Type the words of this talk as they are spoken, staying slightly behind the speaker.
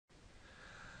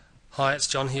Hi, it's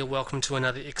John here. Welcome to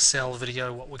another Excel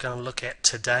video. What we're going to look at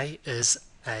today is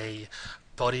a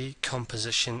body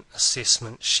composition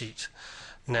assessment sheet.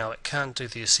 Now, it can't do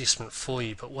the assessment for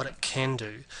you, but what it can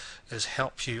do is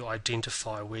help you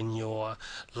identify when your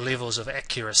levels of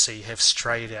accuracy have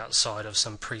strayed outside of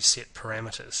some preset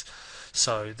parameters.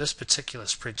 So this particular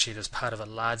spreadsheet is part of a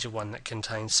larger one that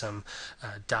contains some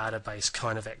database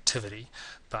kind of activity,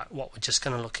 but what we're just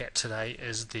going to look at today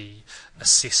is the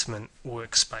assessment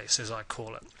workspace, as I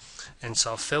call it. And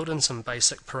so I've filled in some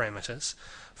basic parameters.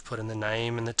 I've put in the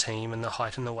name and the team and the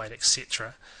height and the weight,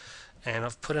 etc. And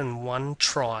I've put in one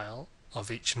trial of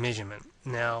each measurement.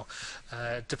 Now,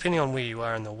 depending on where you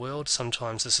are in the world,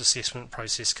 sometimes this assessment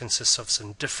process consists of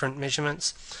some different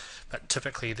measurements, but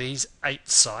typically these 8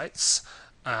 sites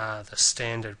are the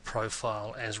standard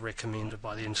profile as recommended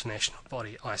by the international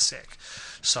body ISAC.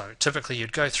 So typically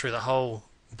you'd go through the whole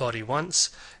body once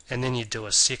and then you'd do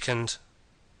a second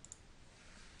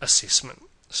assessment.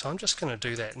 So I'm just going to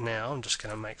do that now. I'm just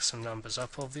going to make some numbers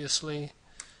up, obviously.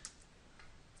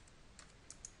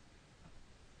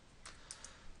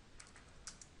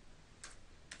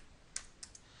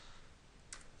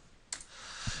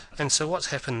 And so what's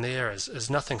happened there is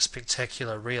nothing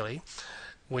spectacular really.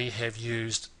 We have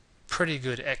used pretty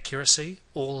good accuracy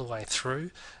all the way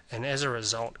through, and as a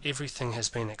result everything has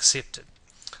been accepted.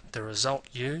 The result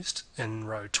used in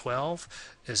row 12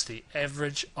 is the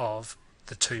average of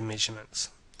the two measurements,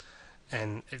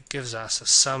 and it gives us a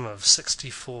sum of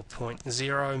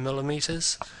 64.0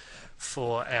 millimeters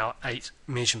for our 8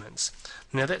 measurements.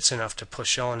 Now that's enough to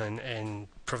push on and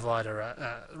provide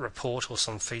a report or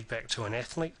some feedback to an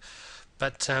athlete,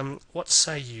 but what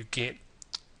say you get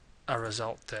a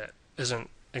result that isn't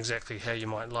exactly how you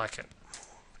might like it.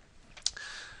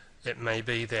 It may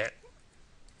be that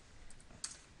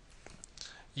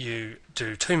you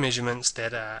do 2 measurements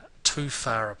that are too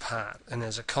far apart, and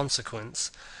as a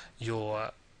consequence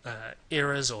your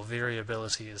errors or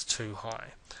variability is too high.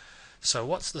 So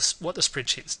what the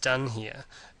spreadsheet's done here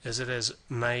is it has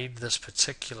made this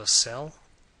particular cell,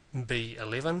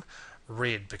 B11,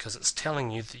 red, because it's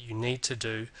telling you that you need to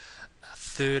do a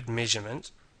third measurement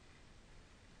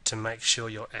to make sure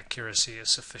your accuracy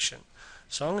is sufficient.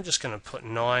 So I'm just going to put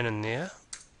 9 in there,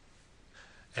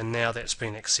 and now that's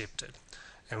been accepted.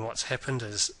 And what's happened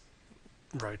is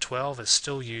row 12 is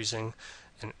still using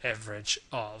an average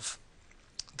of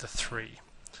the 3.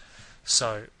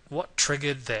 So what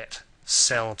triggered that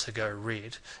cell to go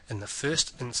red in the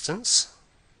first instance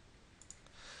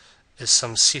is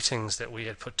some settings that we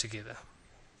had put together.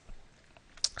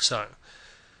 So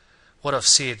what I've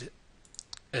said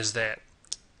is that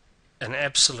an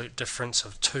absolute difference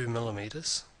of 2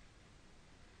 millimeters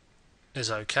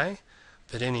is okay,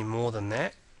 but any more than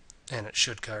that and it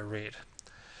should go red.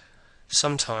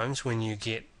 Sometimes when you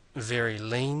get very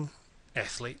lean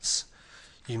athletes,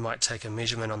 you might take a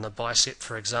measurement on the bicep,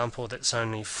 for example, that's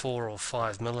only 4 or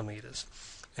 5 millimeters,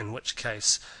 in which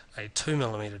case a 2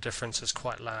 millimeter difference is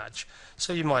quite large.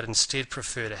 So you might instead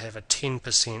prefer to have a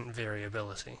 10%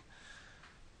 variability.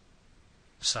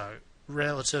 So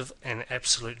relative and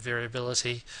absolute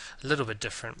variability, a little bit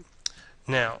different.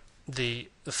 Now the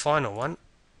final one,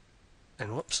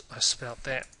 and whoops, I spelt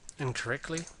that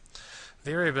incorrectly.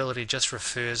 Variability just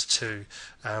refers to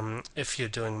if you're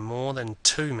doing more than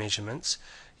 2 measurements,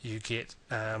 you get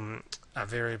a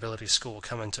variability score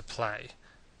come into play.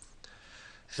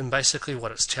 And basically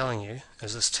what it's telling you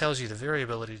is this tells you the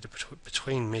variability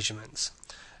between measurements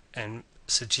and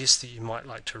suggests that you might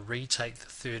like to retake the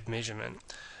third measurement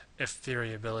if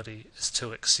variability is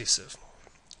too excessive.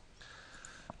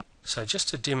 So just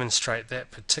to demonstrate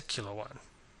that particular one,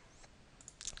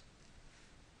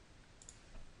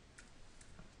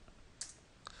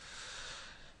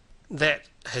 that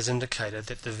has indicated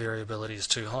that the variability is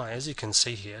too high. As you can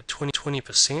see here,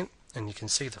 20%, and you can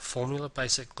see the formula.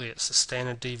 Basically it's the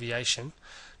standard deviation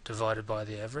divided by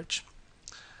the average.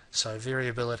 So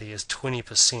variability is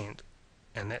 20%,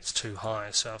 and that's too high.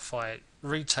 So if I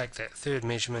retake that third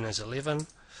measurement as 11,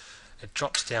 it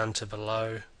drops down to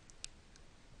below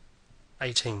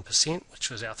 18%, which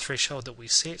was our threshold that we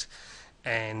set,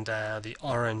 and the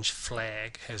orange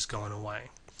flag has gone away.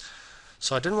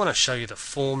 So I didn't want to show you the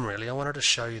form really, I wanted to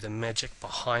show you the magic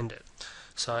behind it.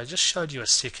 So I just showed you a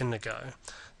second ago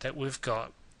that we've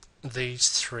got these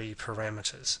 3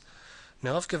 parameters.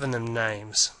 Now I've given them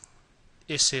names.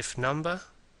 SF number,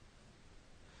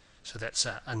 so that's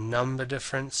a number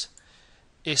difference,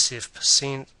 SF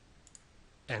percent,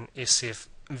 and SF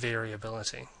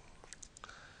variability.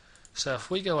 So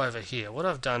if we go over here, what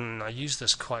I've done, and I use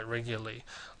this quite regularly,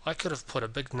 I could have put a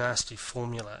big nasty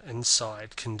formula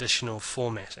inside conditional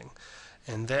formatting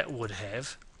and that would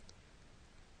have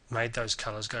made those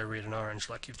colours go red and orange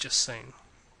like you've just seen.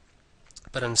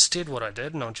 But instead what I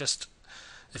did, and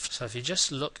if you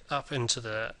just look up into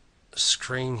the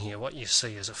screen here, what you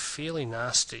see is a fairly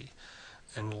nasty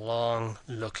and long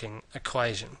looking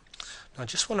equation. Now I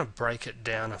just want to break it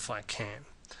down if I can,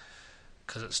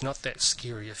 because it's not that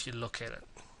scary if you look at it.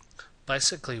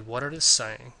 Basically what it is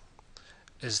saying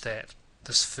is that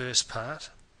this first part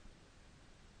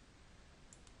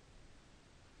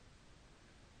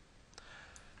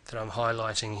that I'm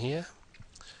highlighting here,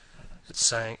 it's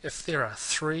saying if there are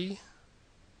 3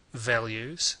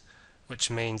 values, which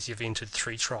means you've entered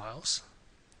 3 trials,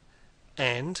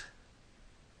 and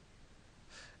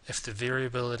if the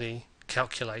variability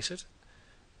calculated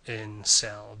in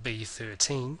cell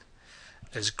B13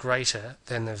 is greater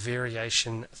than the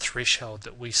variation threshold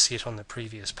that we set on the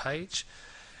previous page,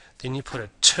 then you put a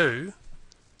 2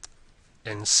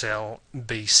 in cell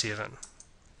B7.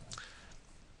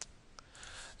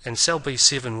 And cell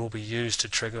B7 will be used to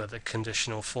trigger the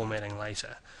conditional formatting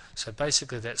later. So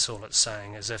basically that's all it's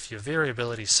saying, is if your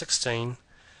variability 16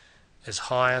 is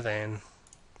higher than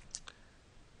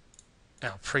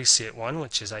our preset one,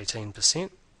 which is 18%,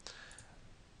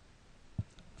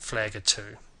 flag a 2.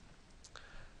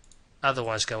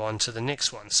 Otherwise go on to the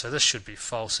next one. So this should be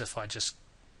false if I just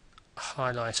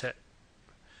highlight it.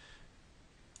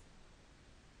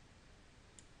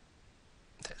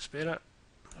 That's better.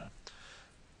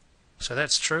 So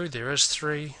that's true, there is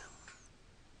 3.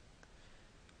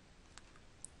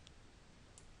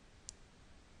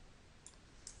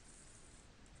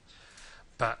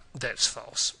 But that's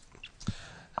false.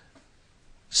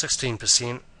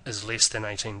 16% is less than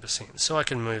 18%, so I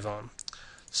can move on.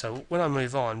 So when I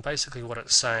move on, basically what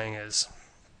it's saying is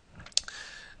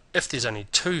if there's only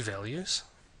 2 values,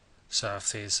 so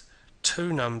if there's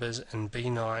 2 numbers in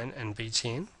B9 and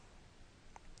B10,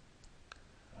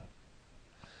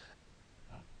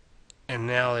 and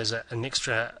now there's an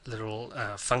extra little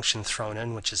function thrown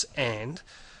in, which is AND,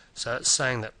 so it's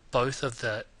saying that both of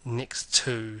the next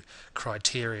 2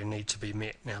 criteria need to be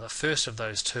met. Now the first of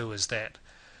those 2 is that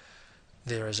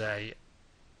there is a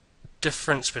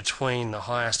difference between the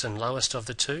highest and lowest of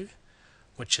the 2,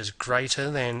 which is greater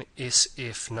than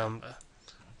SF number.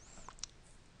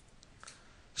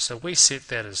 So we set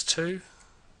that as 2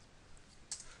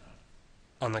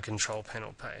 on the control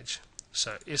panel page.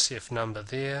 So SF number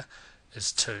there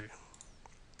is 2.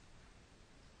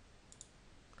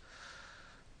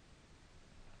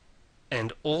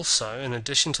 And also, in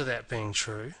addition to that being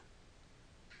true,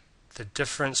 the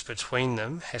difference between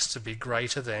them has to be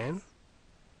greater than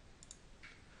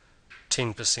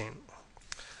 10%.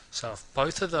 So if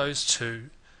both of those 2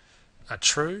 are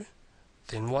true,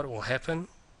 then what will happen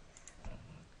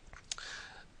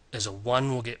is a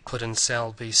 1 will get put in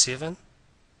cell B7,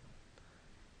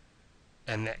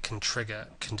 and that can trigger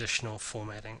conditional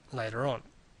formatting later on.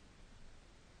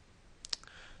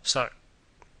 So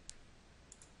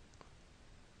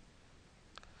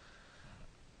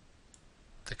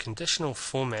the conditional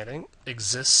formatting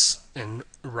exists in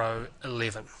row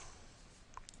 11.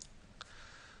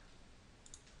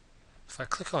 If I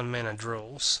click on Manage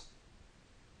Rules,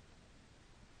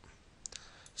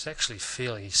 it's actually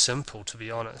fairly simple, to be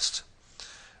honest.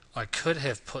 I could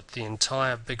have put the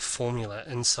entire big formula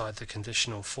inside the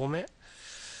conditional format,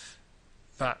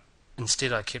 but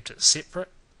instead I kept it separate.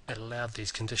 It allowed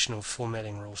these conditional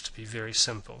formatting rules to be very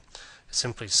simple. It's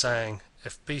simply saying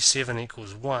if B7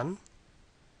 equals 1,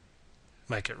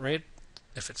 make it red.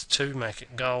 If it's 2, make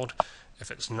it gold. If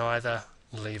it's neither,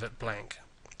 leave it blank,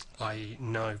 i.e.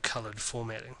 no coloured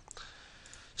formatting.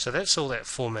 So that's all that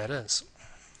format is.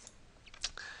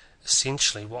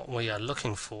 Essentially what we are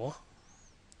looking for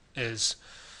is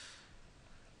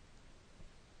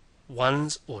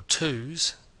 1s or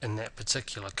 2s in that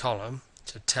particular column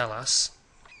to tell us,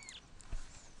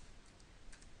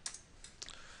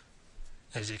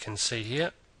 as you can see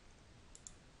here,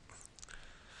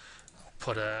 I'll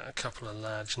put a couple of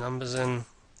large numbers in,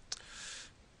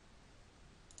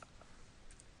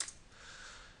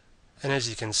 and as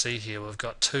you can see here we've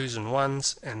got 2s and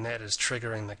 1s, and that is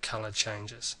triggering the colour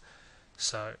changes.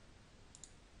 So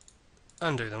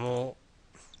undo them all.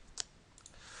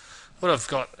 What I've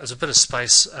got is a bit of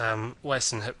space.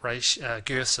 Waist and hip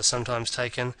girths are sometimes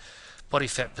taken. Body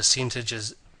fat percentage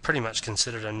is pretty much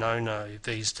considered a no-no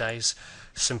these days,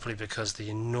 simply because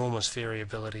the enormous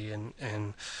variability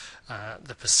in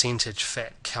the percentage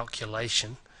fat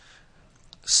calculation.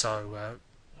 So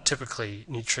typically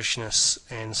nutritionists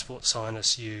and sports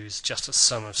scientists use just a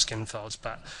sum of skin folds,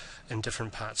 but in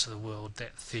different parts of the world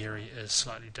that theory is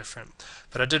slightly different.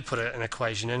 But I did put an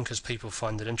equation in because people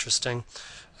find it interesting,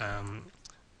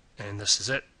 and this is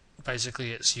it.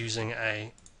 Basically it's using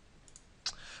a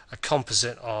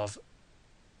composite of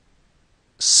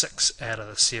 7 out of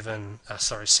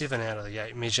the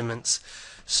 8 measurements,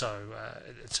 so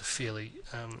it's a fairly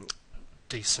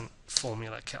decent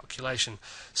formula calculation.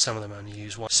 Some of them only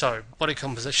use one. So body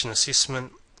composition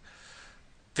assessment,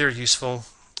 very useful,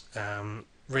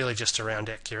 really just around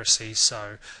accuracy,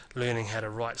 so learning how to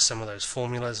write some of those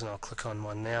formulas, and I'll click on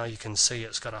one now. You can see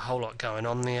it's got a whole lot going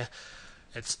on there.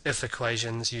 It's if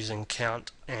equations using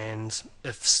count and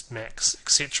ifs, max,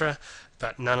 etc.,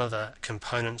 but none of the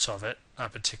components of it are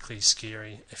particularly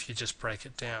scary if you just break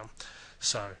it down.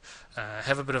 So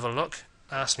have a bit of a look,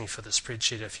 ask me for the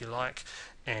spreadsheet if you like,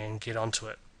 and get onto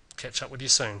it. Catch up with you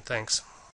soon. Thanks.